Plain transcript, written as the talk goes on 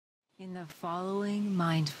In the following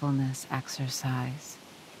mindfulness exercise,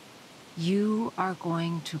 you are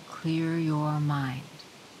going to clear your mind.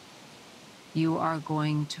 You are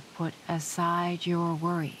going to put aside your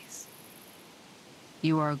worries.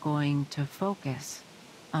 You are going to focus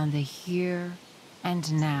on the here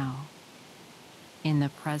and now, in the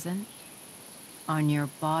present, on your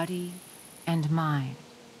body and mind.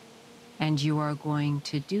 And you are going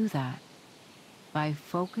to do that by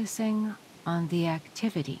focusing on the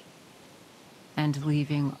activity and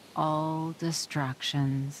leaving all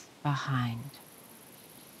distractions behind.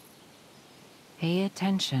 Pay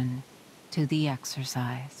attention to the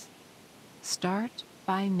exercise. Start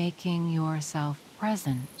by making yourself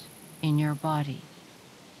present in your body,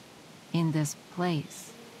 in this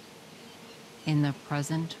place, in the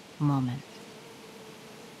present moment.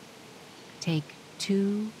 Take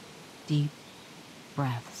 2 deep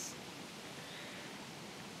breaths.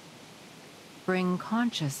 Bring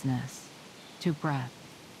consciousness to breath.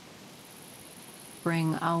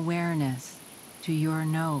 Bring awareness to your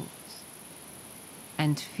nose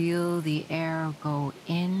and feel the air go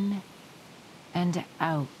in and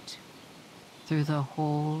out through the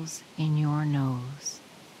holes in your nose.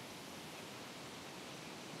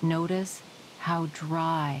 Notice how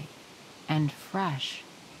dry and fresh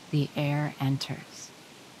the air enters,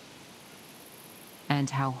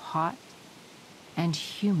 and how hot and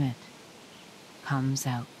humid comes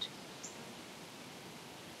out.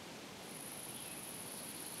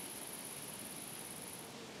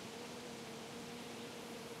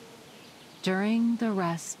 During the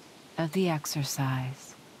rest of the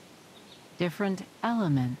exercise, different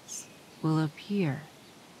elements will appear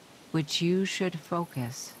which you should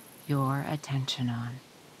focus your attention on.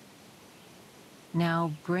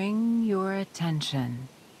 Now bring your attention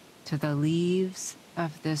to the leaves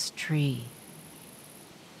of this tree.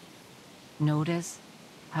 Notice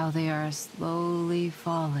how they are slowly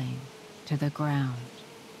falling to the ground.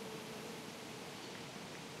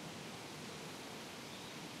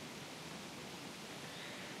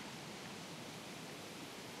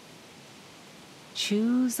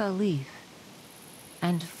 Choose a leaf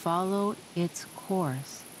and follow its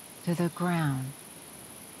course to the ground.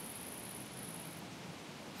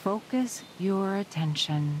 Focus your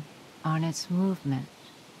attention on its movement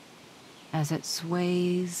as it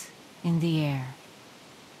sways in the air.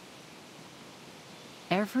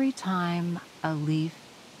 Every time a leaf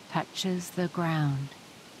touches the ground,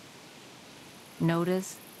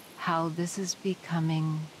 notice how this is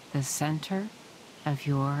becoming the center of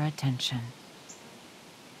your attention.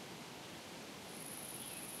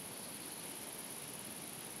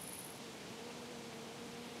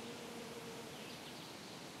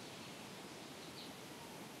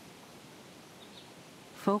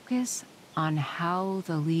 Focus on how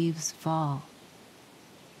the leaves fall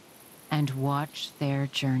and watch their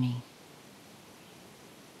journey.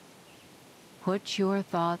 Put your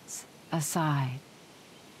thoughts aside.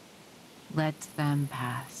 Let them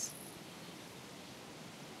pass.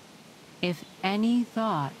 If any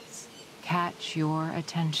thoughts catch your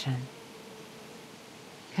attention,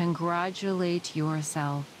 congratulate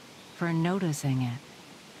yourself for noticing it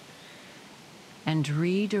and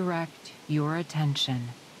redirect your attention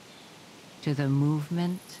to the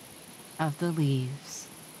movement of the leaves.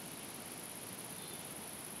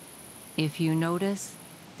 If you notice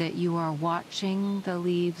that you are watching the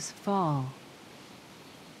leaves fall,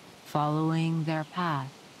 following their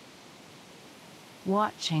path,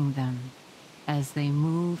 watching them as they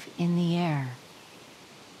move in the air,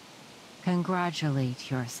 congratulate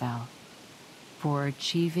yourself for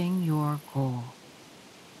achieving your goal.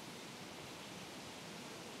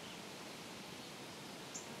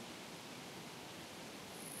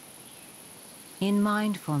 In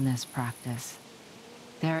mindfulness practice,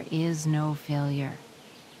 there is no failure.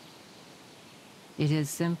 It is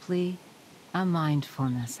simply a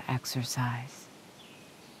mindfulness exercise.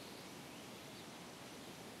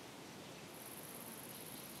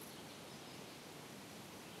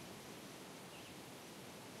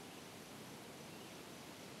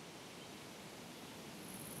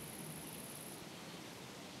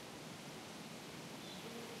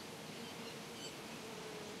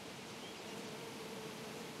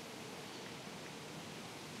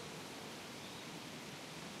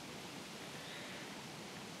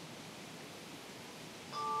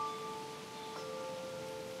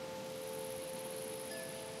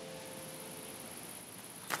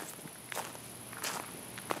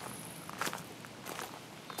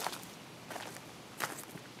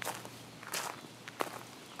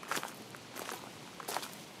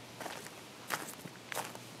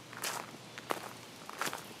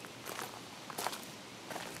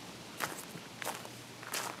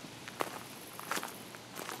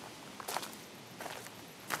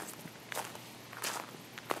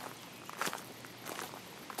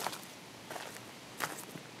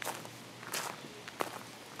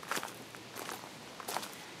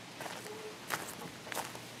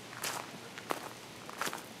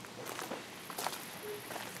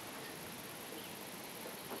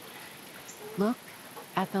 Look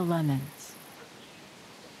at the lemons.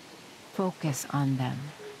 Focus on them.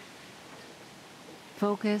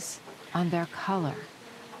 Focus on their color,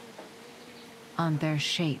 on their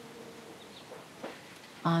shape,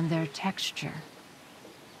 on their texture.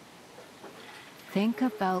 Think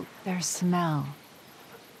about their smell.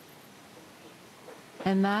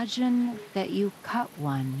 Imagine that you cut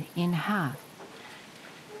one in half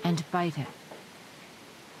and bite it.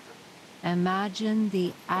 Imagine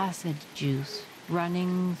the acid juice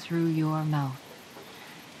running through your mouth.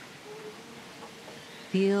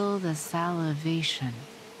 Feel the salivation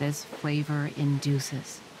this flavor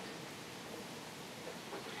induces.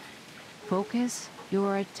 Focus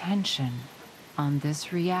your attention on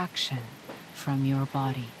this reaction from your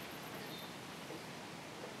body.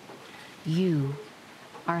 You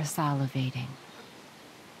are salivating.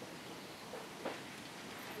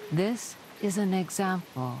 This is an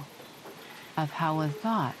example of how a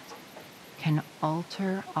thought can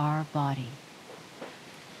alter our body.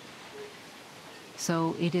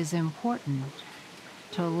 So it is important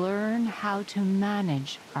to learn how to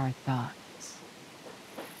manage our thoughts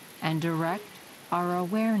and direct our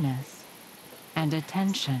awareness and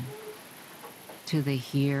attention to the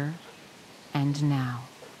here and now.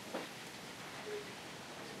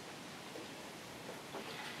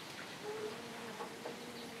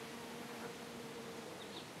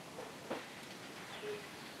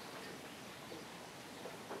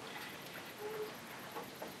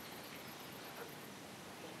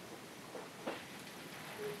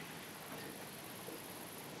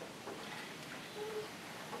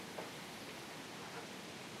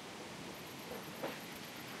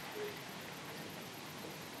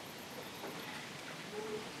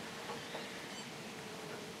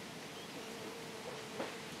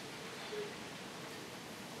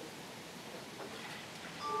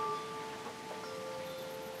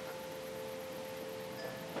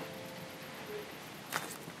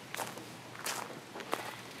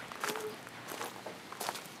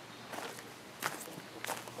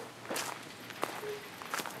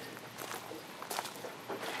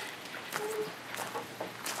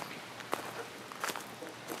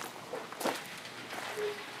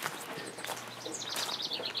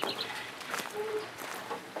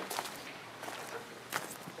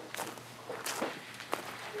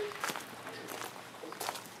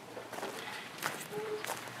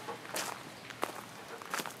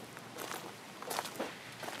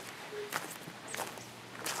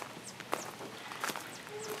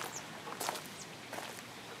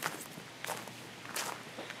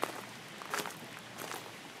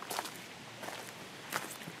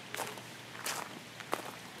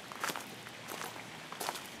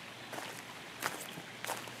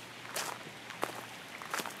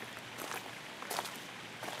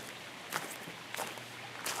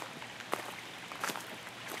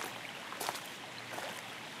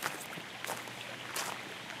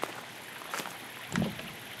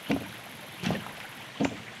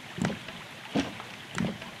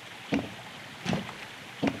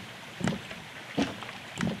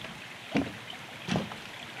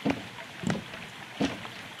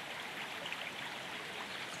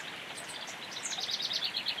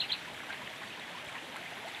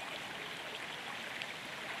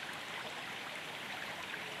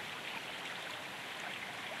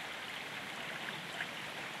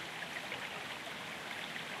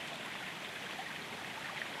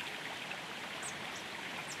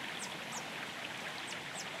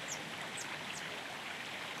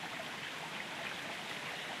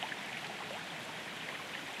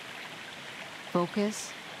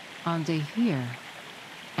 Focus on the here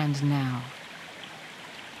and now.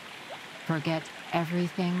 Forget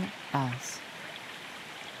everything else.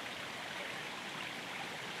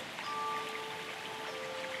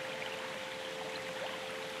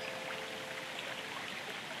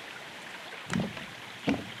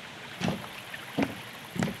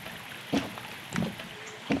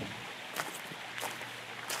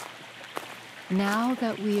 Now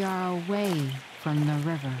that we are away from the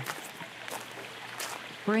river,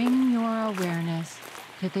 bring your awareness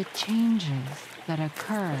to the changes that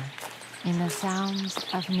occur in the sounds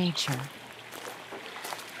of nature.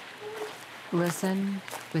 Listen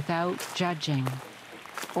without judging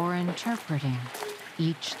or interpreting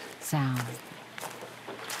each sound.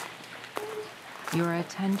 Your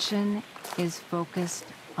attention is focused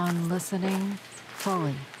on listening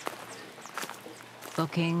fully,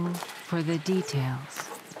 looking for the details,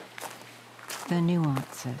 the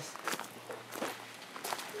nuances.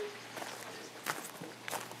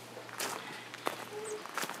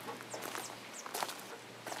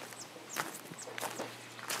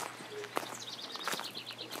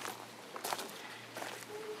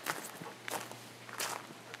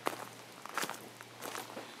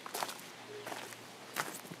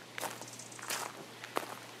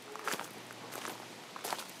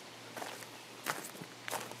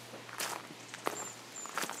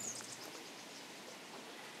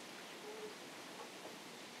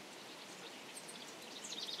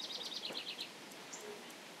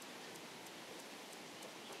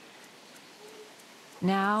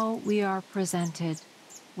 Now we are presented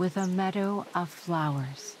with a meadow of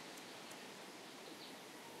flowers.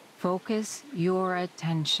 Focus your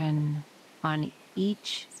attention on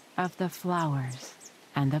each of the flowers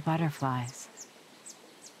and the butterflies.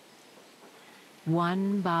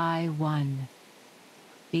 One by one,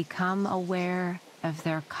 become aware of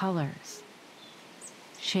their colors,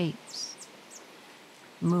 shapes,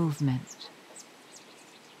 movement.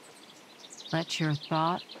 Let your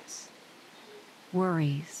thoughts,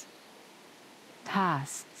 worries,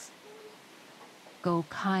 tasks go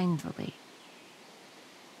kindly,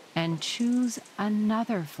 and choose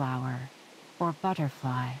another flower or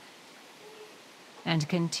butterfly, and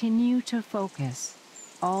continue to focus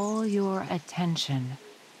all your attention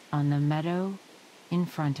on the meadow in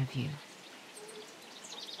front of you.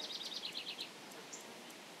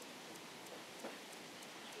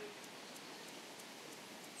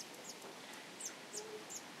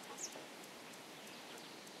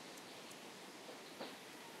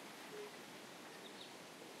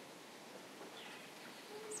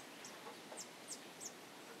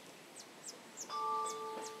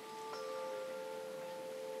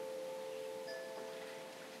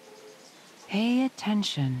 Pay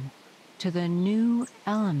attention to the new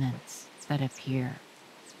elements that appear.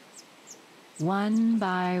 One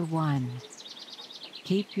by one,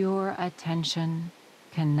 keep your attention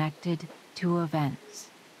connected to events,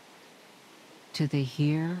 to the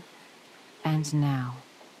here and now.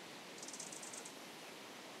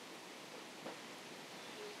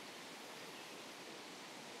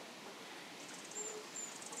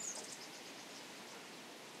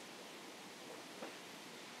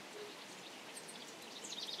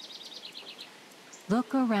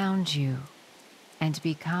 Look around you and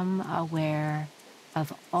become aware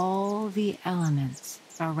of all the elements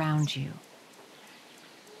around you.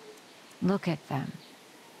 Look at them.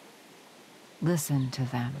 Listen to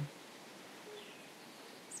them.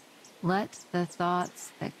 Let the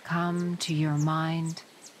thoughts that come to your mind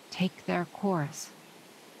take their course,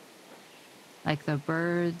 like the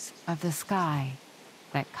birds of the sky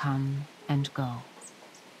that come and go.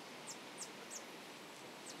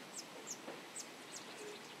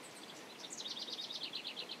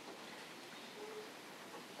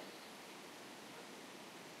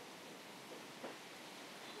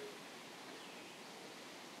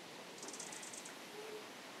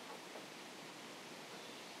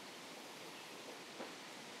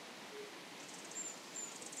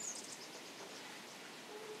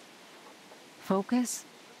 Focus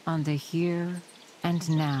on the here and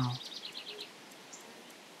now,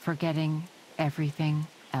 forgetting everything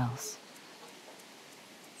else.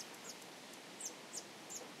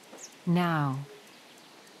 Now,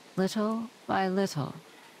 little by little,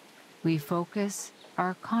 we focus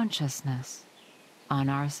our consciousness on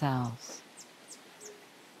ourselves.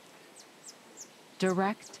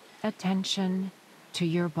 Direct attention to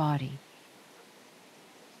your body.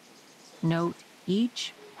 Note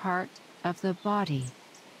each part of the body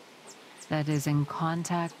that is in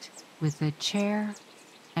contact with the chair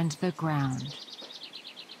and the ground.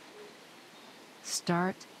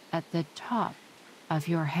 Start at the top of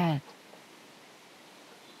your head.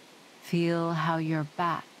 Feel how your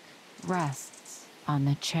back rests on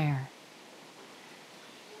the chair.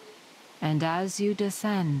 And as you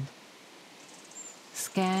descend,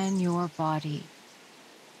 scan your body.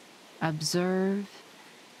 Observe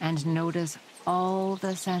and notice all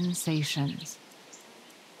the sensations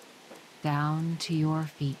down to your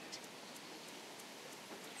feet.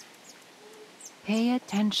 Pay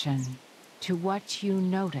attention to what you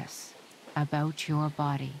notice about your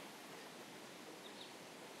body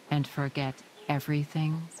and forget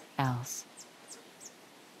everything else.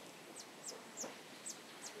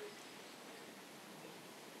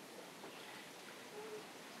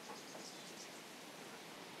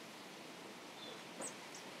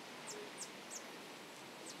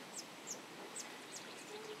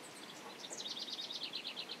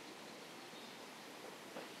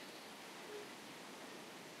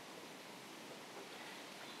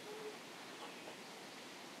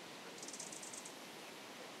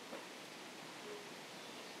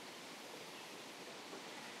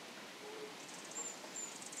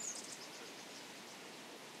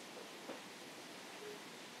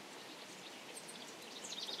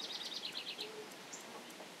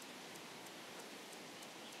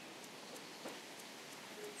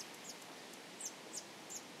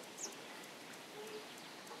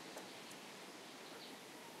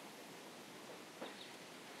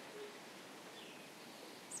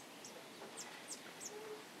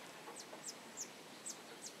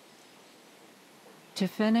 To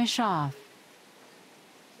finish off,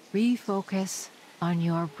 refocus on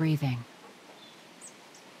your breathing.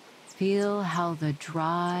 Feel how the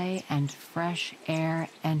dry and fresh air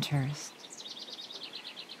enters,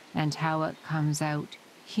 and how it comes out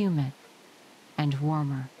humid and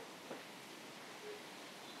warmer.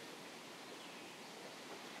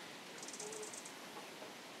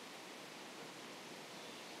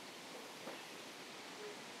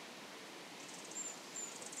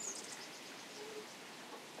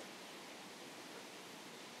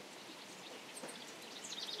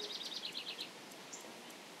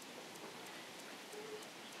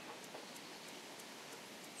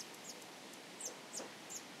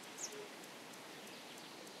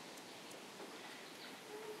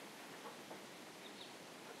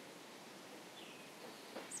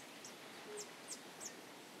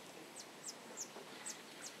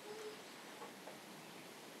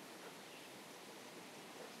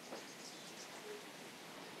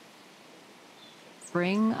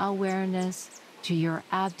 Bring awareness to your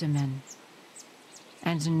abdomen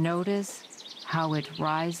and notice how it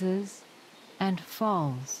rises and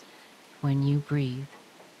falls when you breathe.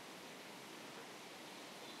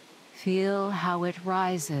 Feel how it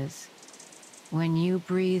rises when you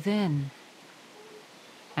breathe in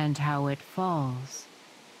and how it falls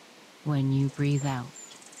when you breathe out.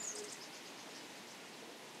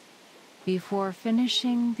 Before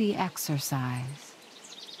finishing the exercise,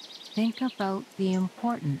 think about the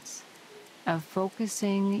importance of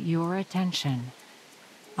focusing your attention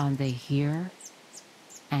on the here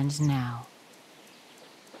and now.